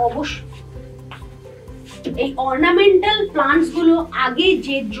আমরা অবশ্যই এই অর্নামেন্টাল প্লান্টস গুলো আগে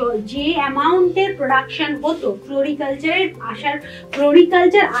যে অ্যামাউন্টের প্রোডাকশন হতো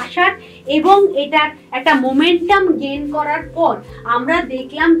ফ্লোরিকালচার আসার এবং এটার একটা মোমেন্টাম গেইন করার পর আমরা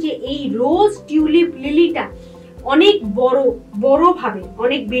দেখলাম যে এই রোজ, টিউলিপ, লিলিটা অনেক বড় ভাবে,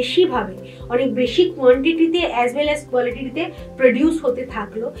 অনেক বেশি কোয়ান্টিটিতে অ্যাজ ওয়েল অ্যাজ কোয়ালিটিতে প্রডিউস হতে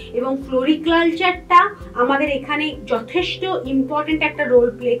থাকলো, এবং ফ্লোরিকালচারটা আমাদের এখানে যথেষ্ট ইম্পর্টেন্ট একটা রোল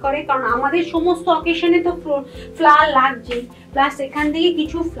প্লে করে, কারণ আমাদের সমস্ত অকেশনে তো ফ্লাওয়ার লাগছে, প্লাস এখান থেকে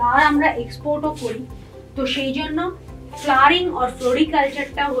কিছু ফ্লাওয়ার আমরা এক্সপোর্টও করি। তো সেই জন্য ফ্লাওয়ারিং আর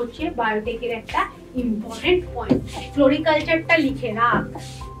ফ্লোরিকালচারটা হচ্ছে বায়োটেকের একটা ইম্পর্টেন্ট পয়েন্ট। ফ্লোরিকালচারটা লিখে রাখ।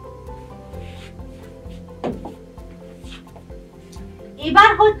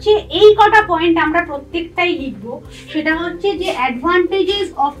 এবার হচ্ছে এই কটা পয়েন্ট আমরা প্রত্যেকটাই লিখব, সেটা হচ্ছে যে advantages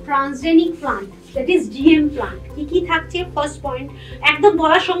of transgenic plant, that is GM plant. কি কি থাকছে? ফার্স্ট পয়েন্ট একদম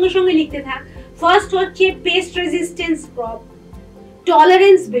বলার সঙ্গে সঙ্গে লিখতে থাক। ফার্স্ট হচ্ছে পেস্ট রেজিস্ট্যান্স ক্রপ,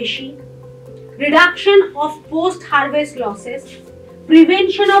 টলারেন্স বেশি, reduction of post harvest losses,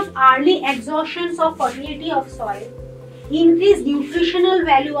 prevention of early এক্সহশনস of fertility of soil, increase nutritional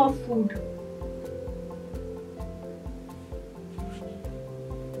value of food.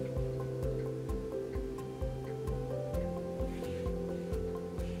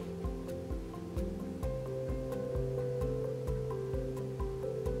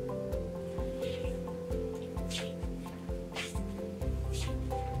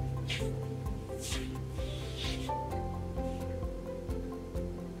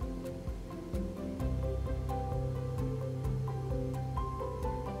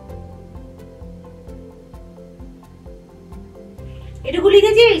 এটুকু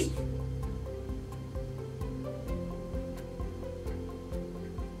লিখেছিস?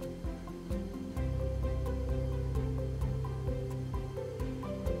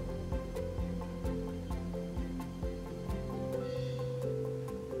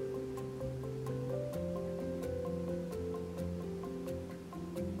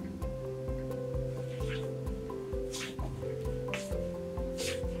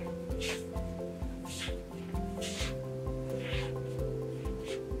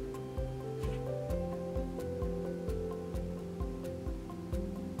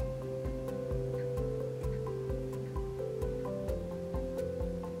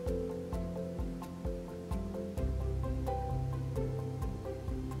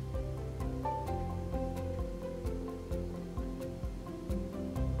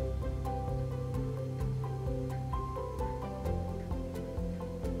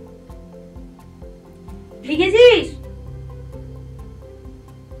 লিখেছিস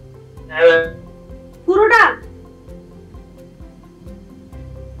পুরোটা?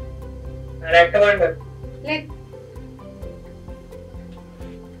 আর একটা পয়েন্ট লেখ।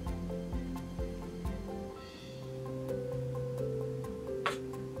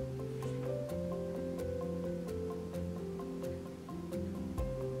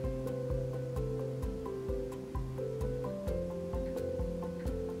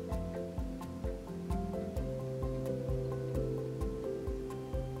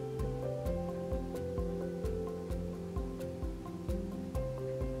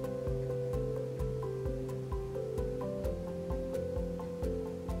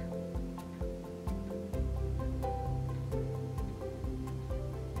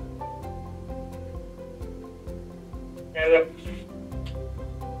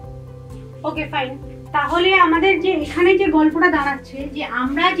 Okay fine. তাহলে আমাদের যে এখানে যে গল্পটা দাঁড়াচ্ছে যে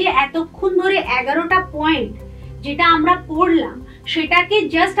আমরা যে এতক্ষণ ধরে 11টা পয়েন্ট যেটা আমরা পড়লাম সেটাকে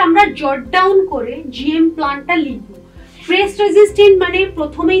জাস্ট আমরা জট ডাউন করে জিএম প্ল্যান্টটা লিখবো। পেস্ট রেজিস্ট্যান্ট মানে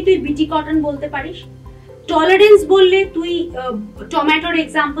প্রথমেই তুই বিটি কটন বলতে পারিস, টলারেন্স বললে তুই টমেটোর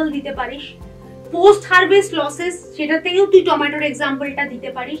এক্সাম্পল দিতে পারিস, পোস্ট হারভেস্ট লসেস সেটাতেও তুই টমেটোর এক্সাম্পলটা দিতে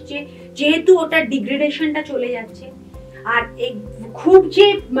পারিস যে যেহেতু ওটার ডিগ্রেডেশনটা চলে যাচ্ছে। আর খুব যে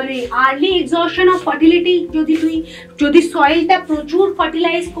মানে আর্লি এক্সহশন অফ ফার্টিলিটি যদি সয়েলটা প্রচুর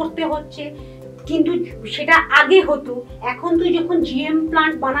ফার্টিলাইজ করতে হচ্ছে কিন্তু সেটা আগে হতো, এখন তুই যখন জিএম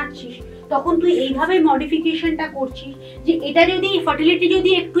প্লান্ট বানাচ্ছিস তখন তুই এইভাবে মডিফিকেশনটা করছিস যে এটা যদি ফার্টিলিটি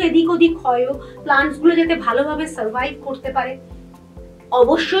যদি একটু এদিক ওদিক হয়ও প্লান্টসগুলো যাতে ভালোভাবে সার্ভাইভ করতে পারে।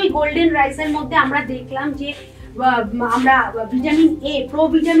 অবশ্যই গোল্ডেন রাইসের মধ্যে আমরা দেখলাম যে আমরা ভিটামিন এ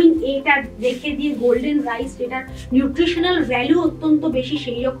প্রোভিটামিন এটা রেখে দিয়ে গোল্ডেন রাইস যেটার নিউট্রিশনাল ভ্যালু অত্যন্ত বেশি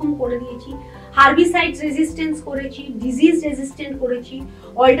সেই রকম করে দিয়েছি, হার্বিসাইডস রেজিস্ট্যান্স করেছি, ডিজিজ রেজিস্ট্যান্ট করেছি,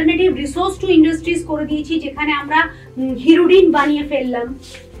 অল্টারনেটিভ রিসোর্স টু ইন্ডাস্ট্রিজ করে দিয়েছি যেখানে আমরা হিরোডিন বানিয়ে ফেললাম,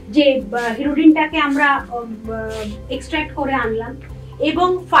 যে হিরোডিনটাকে আমরা এক্সট্রাক্ট করে আনলাম, এবং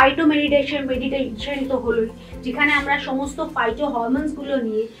মেডিটেশন তো হলোই যেখানে আমরা সমস্ত ফাইটো হরমোনস গুলো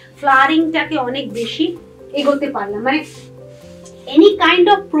নিয়ে ফ্লাওয়ারিংটাকে অনেক বেশি এগোতে পারলাম। মানে এনি কাইন্ড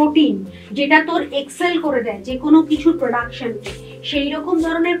অফ প্রোটিন যেটা তোর এক্সেল করে দেয় যে কোনো কিছুর প্রোডাকশনকে, সেই রকম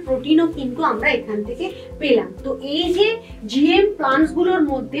ধরনের প্রোটিনও কিন্তু আমরা এখান থেকে পেলাম। তো এই যে জিএম প্লান্টস গুলোর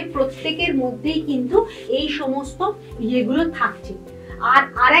মধ্যে প্রত্যেকের মধ্যেই কিন্তু এই সমস্ত ইয়েগুলো থাকছে। আর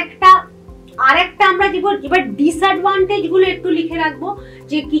আরেকটা আমরা এবার ডিসঅ্যাডভান্টেজ গুলো একটু লিখে রাখবো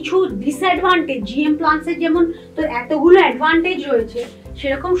যে কিছু ডিসঅ্যাডভান্টেজ জিএম প্লান্টসের যেমন তোর এতগুলো অ্যাডভান্টেজ রয়েছে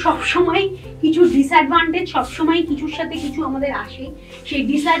সেরকম সবসময় কিছু ডিসঅ্যাডভান্টেজ সবসময় কিছুর সাথে কিছু আমাদের আসে। সেই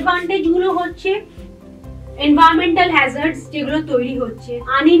ডিসঅ্যাডভান্টেজ গুলো হচ্ছে এনভায়রনমেন্টাল হ্যাজার্ডস যেগুলো তৈরি হচ্ছে,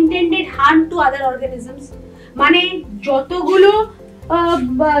 আনইনটেন্ডেড হার্ম টু আদার অর্গানিজমস, মানে যতগুলো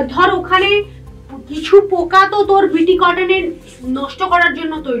ধর ওখানে কিছু পোকা তো তোর বিটি কটনের নষ্ট করার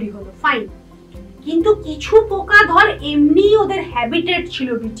জন্য তৈরি হলো ফাইন, কিন্তু কিছু পোকা ধর এমনি ওদের হ্যাবিটেট ছিল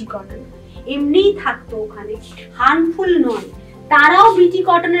বিটি কটন, এমনিই থাকতো ওখানে, হার্মফুল নয়, তারাও বিটি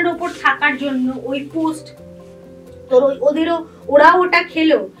কটনের ওপর থাকার জন্য ওই পোস্ট তোর ওরাও ওটা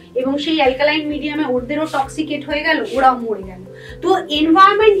খেলো এবং সেই অ্যালকালাইন মিডিয়ামে ওদেরও টক্সিকেট হয়ে গেল, ওরাও মরে গেল। তো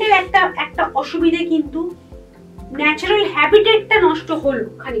এনভায়রনমেন্টের একটা অসুবিধা কিন্তু ন্যাচারাল হ্যাবিটেটটা নষ্ট হলো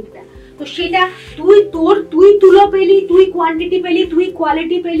খানিকটা। তো সেটা তুই তুলো পেলি, তুই কোয়ান্টিটি পেলি, তুই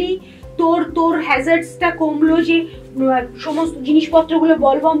কোয়ালিটি পেলি, তোর হ্যাজার্ডসটা কমলো যে সমস্ত জিনিসপত্রগুলো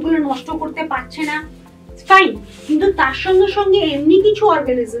বলবমগুলো নষ্ট করতে পারছে না ফাইন, কিন্তু তার সঙ্গে সঙ্গে এমনি কিছু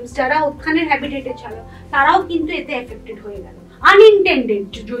অর্গানিজমস যারা ওখানের হ্যাবিটেটে ছিল তারাও কিন্তু এতে এফেক্টেড হয়ে গেল, আনইনটেন্ডেড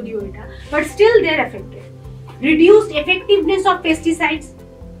যদিও এটা, but still they R affected. Reduced effectiveness of pesticides,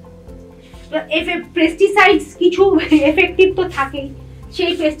 pesticides কিছু এফেক্টিভ তো থাকেই,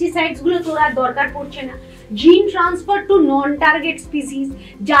 সেই পেস্টিসাইডস গুলো তোর আর দরকার পড়ছে না। জিন transfer to non target species,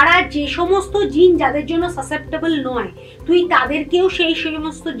 যারা যে সমস্ত জিন যাদের জন্য সাসেপ্টেবল নয় তুই তাদেরকেও সেই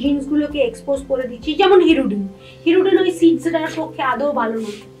সমস্ত জিনস গুলোকে এক্সপোজ করে দিচ্ছিস, যেমন হিরোডিন ওই সিডসটার পক্ষে আদৌ ভালো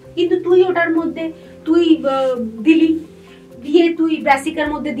নয়, কিন্তু তুই ওটার মধ্যে তুই দিয়ে তুই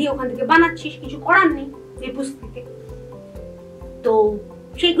ব্যাসিকার মধ্যে দিয়ে ওখান থেকে বানাচ্ছিস, কিছু করার নেই এপুস থেকে, তো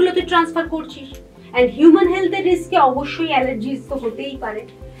সেইগুলো তুই ট্রান্সফার করছিস। অ্যান্ড হিউম্যান হেলথের রিস্কে অবশ্যই অ্যালার্জিস তো হতেই পারে,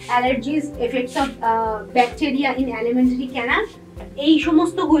 allergies, effects of bacteria in elementary canal, এই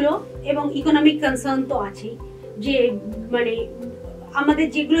সমস্তগুলো, এবং ইকোনমিক কনসার্ন তো আছেই, যে মানে আমাদের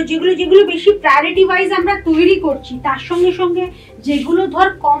যেগুলো বেশি প্রায়োরিটি ওয়াইজ আমরা তৈরি করছি তার সঙ্গে সঙ্গে যেগুলো ধর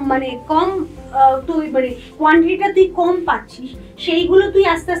কম তুই মানে কোয়ান্টিটিটা তুই কম পাচ্ছিস সেইগুলো তুই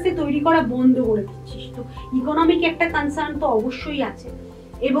আস্তে আস্তে তৈরি করা বন্ধ করে দিচ্ছিস, তো ইকোনমিক একটা কনসার্ন তো অবশ্যই আছে।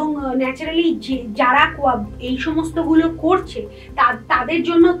 এবং ন্যাচারালি যারা এই সমস্তগুলো করছে তাদের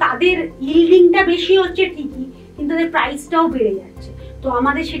জন্য তাদের ইল্ডিংটা বেশি হচ্ছে ঠিকই, কিন্তু তাদের প্রাইসটাও বেড়ে যাচ্ছে, তো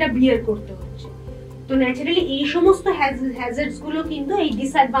আমাদের সেটা বিয়ার করতে হচ্ছে। তো ন্যাচারালি এই সমস্ত হ্যাজার্ডস গুলো কিন্তু, এই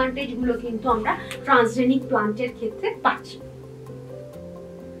ডিসঅ্যাডভান্টেজ গুলো কিন্তু আমরা ট্রান্সজেনিক প্লান্টের ক্ষেত্রে পাচ্ছি।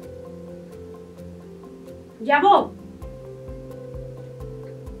 যাব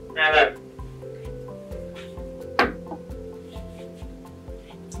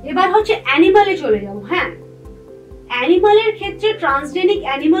এবার হচ্ছে অ্যানিমালে চলে যাব। হ্যাঁ, অ্যানিমালের ক্ষেত্রে ট্রান্সজেনিক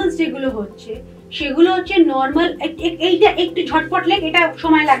অ্যানিমালস যেগুলো হচ্ছে সেগুলো হচ্ছে নর্মাল, এইটা একটু ঝটপট লেখ, এটা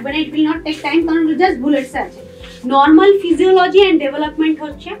সময় লাগবে না, it will not take time, কারণ জাস্ট বুলেটস আছে। নর্মাল ফিজিওলজি এন্ড ডেভেলপমেন্ট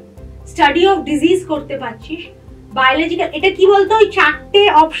হচ্ছে স্টাডি অফ ডিজিজ করতে পারছিস। বায়োলজিক্যাল, এটা কি বলতো, ওই 4টে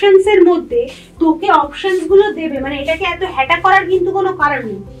অপশনস এর মধ্যে তোকে অপশনস গুলো দেবে, মানে এটাকে এত হ্যাটা করার কিন্তু কোনো কারণ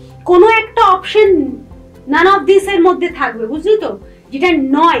নেই, কোনো একটা অপশন নান অফ দিস এর মধ্যে থাকবে, বুঝলি তো, যেটা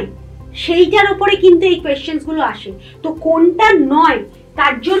নয় সেইটার উপরে কিন্তু এই কোয়েশ্চেন্স গুলো আসে। তো কোনটা নয়,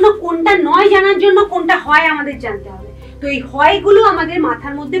 তার জন্য কোনটা নয় জানার জন্য কোনটা হয় আমাদের জানতে হবে। তো এই হয়গুলো আমাদের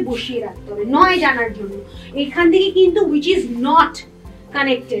মাথার মধ্যে বসিয়ে রাখতে হবে নয় জানার জন্য। এখান থেকে কিন্তু which is not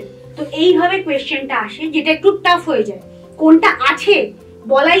connected, তো এইভাবে কোয়েশ্চেনটা আসে, যেটা একটু টাফ হয়ে যায়। কোনটা আছে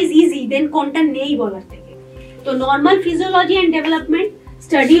বলা ইজ ইজি, দেন কোনটা নেই বলার থেকে। তো normal physiology and development,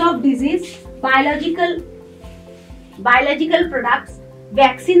 study of disease, biological products,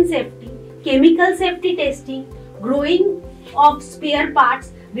 vaccine safety, chemical safety testing, growing of spare parts,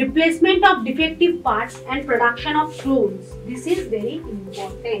 replacement of defective parts, and production of clones. This is very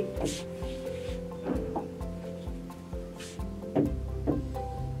important.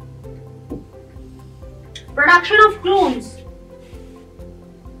 Production of clones.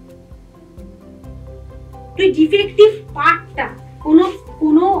 তুই defective পার্টটা,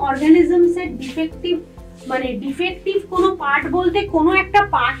 কোনো organisms এর defective, মানে defective কোনো part বলতে কোনো একটা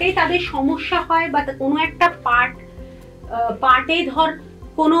পার্টে তাদের সমস্যা হয়, বা কোনো একটা পার্টে ধর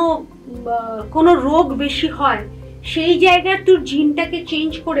কোনো রোগ বেশি হয়, সেই জায়গায় তোর জিনটাকে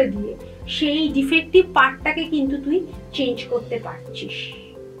চেঞ্জ করে দিয়ে সেই ডিফেক্টিভ পার্টটাকে কিন্তু তুই চেঞ্জ করতে পারছিস।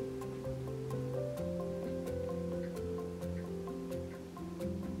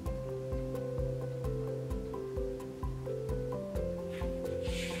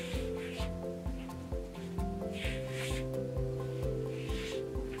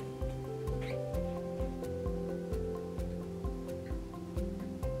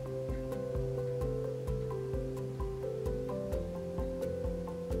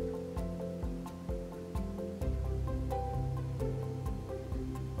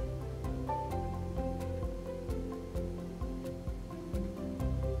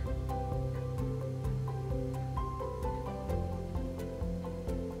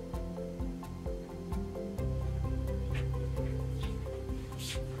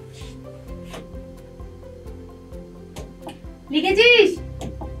 লিখেছিস?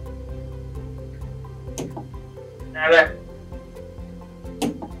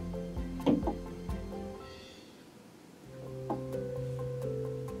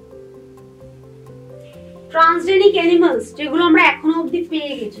 ট্রান্সজেনিক অ্যানিমালস যেগুলো আমরা এখনো অবধি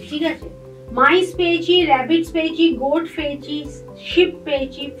পেয়ে গেছি, ঠিক আছে, মাইস পেয়েছি, র্যাবিটস পেয়েছি, গোট পেয়েছি, শিপ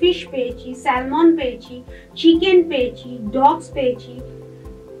পেয়েছি, ফিশ পেয়েছি, স্যালমন পেয়েছি, চিকেন পেয়েছি, ডগস পেয়েছি,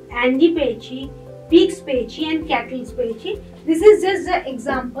 অ্যান্ডি পেয়েছি, পিগস পেয়েছি, এন্ড ক্যাটলস পেয়েছি। This is just the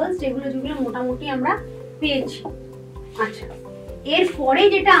examples যেগুলো মোটামুটি আমরা পেয়েছি। আচ্ছা, এরপরে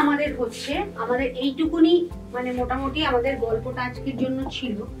যেটা আমাদের হচ্ছে, আমাদের এইটুকুনি মানে মোটামুটি আমাদের গল্পটা আজকের জন্য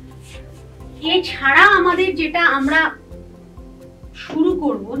ছিল। এছাড়া আমাদের যেটা আমরা শুরু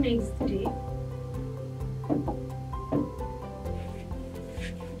করব next day,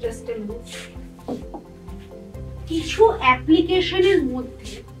 just a minute, কিছু অ্যাপ্লিকেশনের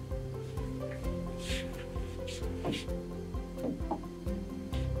মধ্যে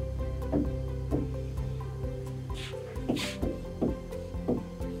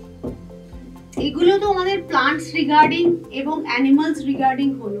এগুলো তো আমাদের প্লান্টস রিগার্ডিং এবং অ্যানিমালস রিগার্ডিং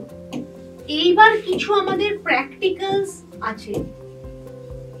হলো। এইবার কিছু আমাদের প্র্যাকটিক্যালস আছে,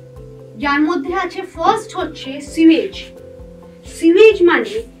 যার মধ্যে আছে ফার্স্ট হচ্ছে সিওয়েজ। সিওয়েজ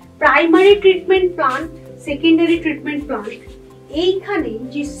মানে primary treatment plant, secondary treatment plant. এইখানে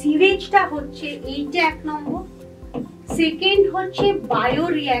যে সিওয়েজটা হচ্ছে এইটা 1 নম্বর, সেকেন্ড হচ্ছে বায়ো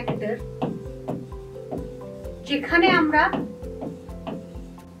রিঅ্যাক্টর, যেখানে আমরা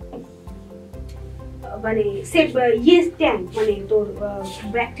মানে ট্যাঙ্ক মানে তোর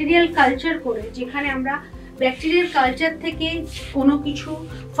ব্যাকটেরিয়াল কালচার করে, যেখানে আমরা ব্যাকটেরিয়াল কালচার থেকে কোনো কিছু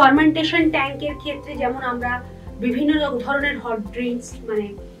ফার্মেন্টেশন ট্যাঙ্কের ক্ষেত্রে, যেমন আমরা বিভিন্ন ধরনের হট ড্রিঙ্কস মানে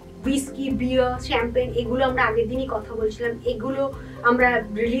হুইস্কি, বিয়ার, শ্যাম্পেন, এগুলো আমরা আগের দিনই কথা বলছিলাম, এগুলো আমরা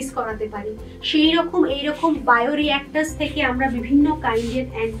রিলিজ করাতে পারি, সেই রকম এইরকম বায়োরিঅ্যাক্টার্স থেকে আমরা বিভিন্ন কাইন্ডের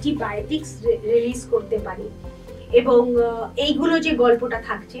অ্যান্টিবায়োটিক্স রিলিজ করতে পারি। এবং এইগুলো যে গল্পটা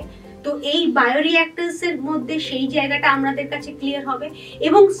থাকছে, তো এই বায়োরিঅ্যাক্টার্সের মধ্যে সেই জায়গাটা আমাদের কাছে ক্লিয়ার হবে।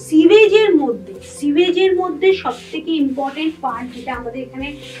 এবং সিভেজের মধ্যে সবথেকে ইম্পর্টেন্ট পার্ট যেটা আমাদের এখানে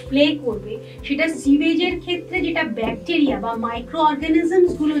প্লে করবে, সেটা সিভেজের ক্ষেত্রে যেটা ব্যাকটেরিয়া বা মাইক্রো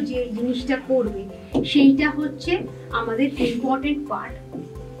অর্গানিজমস গুলো যে জিনিসটা করবে, সেইটা হচ্ছে আমাদের ইম্পর্টেন্ট পার্ট।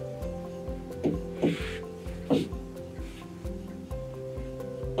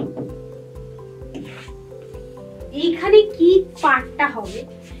 এইখানে কি পার্টটা হবে,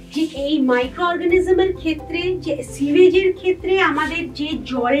 যে এই মাইক্রো অর্গানিজমের ক্ষেত্রে, যে সিভেজের ক্ষেত্রে আমাদের যে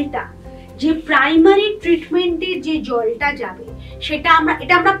জলটা, যে প্রাইমারি ট্রিটমেন্টের যে জলটা যাবে, সেটা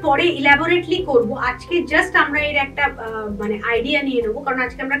আমরা পরে ইলাবোরেটলি করব। আজকে জাস্ট আমরা এর একটা মানে আইডিয়া নিয়ে নেবো, কারণ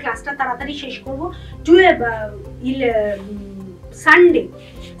আজকে আমরা ক্লাসটা তাড়াতাড়ি শেষ করবো।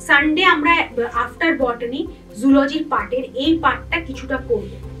 সানডে আমরা আফটার বটানি জুলজির পার্টের এই পার্টটা কিছুটা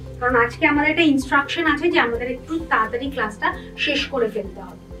করবো, কারণ আজকে আমাদের একটা ইনস্ট্রাকশন আছে যে আমাদের একটু তাড়াতাড়ি ক্লাসটা শেষ করে ফেলতে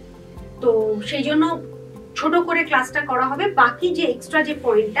হবে। তো সেই জন্য ছোট করে ক্লাসটা করা হবে। বাকি যে এক্সট্রা যে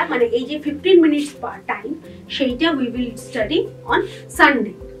পয়েন্টটা, মানে এই যে 15 মিনিটস টাইম, সেইটা we will study on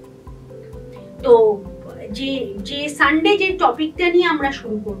Sunday. তো যে সানডে যে টপিকটা নিয়ে আমরা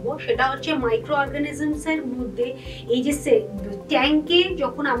শুরু করব, সেটা হচ্ছে মাইক্রো অর্গানিজমস এর মধ্যে এই যে ট্যাঙ্কে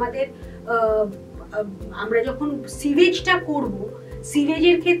যখন আমরা যখন সিভেজটা করব,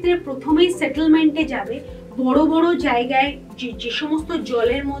 সিভেজের ক্ষেত্রে প্রথমেই সেটেলমেন্টে যাবে বড় বড় জায়গায়, যে সমস্ত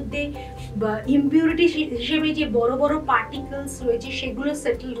জলের মধ্যে ইমপিউরিটি হিসেবে যে বড় বড় পার্টিকেলস রয়েছে, সেগুলো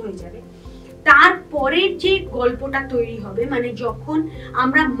সেটেলড হয়ে যাবে। তারপরের যে গল্পটা তৈরি হবে, মানে যখন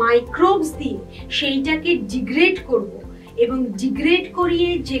আমরা মাইক্রোবস দিয়ে সেইটাকে ডিগ্রেড করব, এবং ডিগ্রেড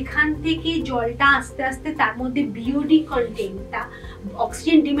করিয়ে যেখান থেকে জলটা আস্তে আস্তে তার মধ্যে বিওডি কন্টেন্টটা,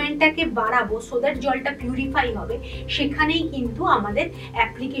 অক্সিজেন ডিমান্ডটাকে বাড়াবো, সো দ্যাট জলটা পিউরিফাই হবে, সেখানেই কিন্তু আমাদের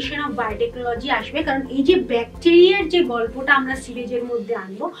অ্যাপ্লিকেশন অফ বায়োটেকনোলজি আসবে। কারণ এই যে ব্যাকটেরিয়ার যে গল্পটা আমরা সিভেজের মধ্যে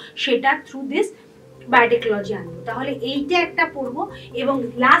আনবো, সেটা থ্রু দিস বায়োটেকনোলজি আনবো। তাহলে এইটা একটা পড়বো। এবং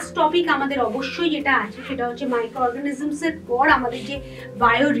লাস্ট টপিক আমাদের অবশ্যই যেটা আছে, সেটা হচ্ছে মাইক্রো অর্গানিজমস এর পর আমাদের যে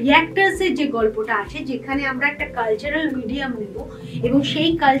বায়োরিঅ্যাক্টার্স এর যে গল্পটা আছে, যেখানে আমরা একটা কালচারাল মিডিয়াম নেব, এবং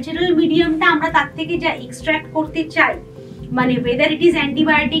সেই কালচারাল মিডিয়ামটা আমরা তার থেকে যা এক্সট্রাক্ট করতে চাই, মানে whether it is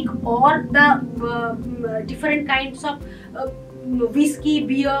antibiotic or the different kinds of whiskey,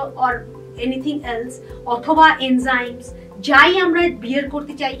 beer or anything else, অথবা এনজাইমস, যাই আমরা বিয়ার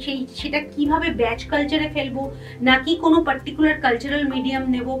করতে চাই, সেটা কিভাবে ব্যাচ কালচারে ফেলবো, নাকি কোনো পার্টিকুলার কালচারাল মিডিয়াম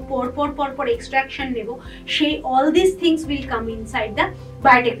নেব, পরপর এক্সট্রাকশন নেব, সেই all this things will come inside the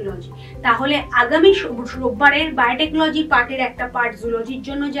biotechnology. তাহলে আগামী রোববারের বায়োটেকনোলজি পার্টের একটা পার্ট জুলজির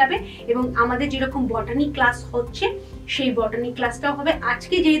জন্য যাবে, এবং আমাদের যেরকম বটানি ক্লাস হচ্ছে, সেই বটানি ক্লাসটাও হবে।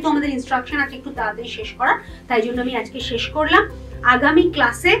 আজকে যেহেতু আমাদের ইনস্ট্রাকশন আছে একটু তাড়াতাড়ি শেষ করা, তাই জন্য আমি আজকে শেষ করলাম। আগামী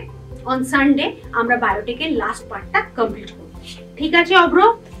ক্লাসে অন সানডে আমরা বায়োটেকের লাস্ট পার্টটা কমপ্লিট করব। ঠিক আছে অব্র?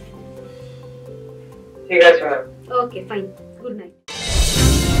 ঠিক আছে ma'am. Okay fine, good night.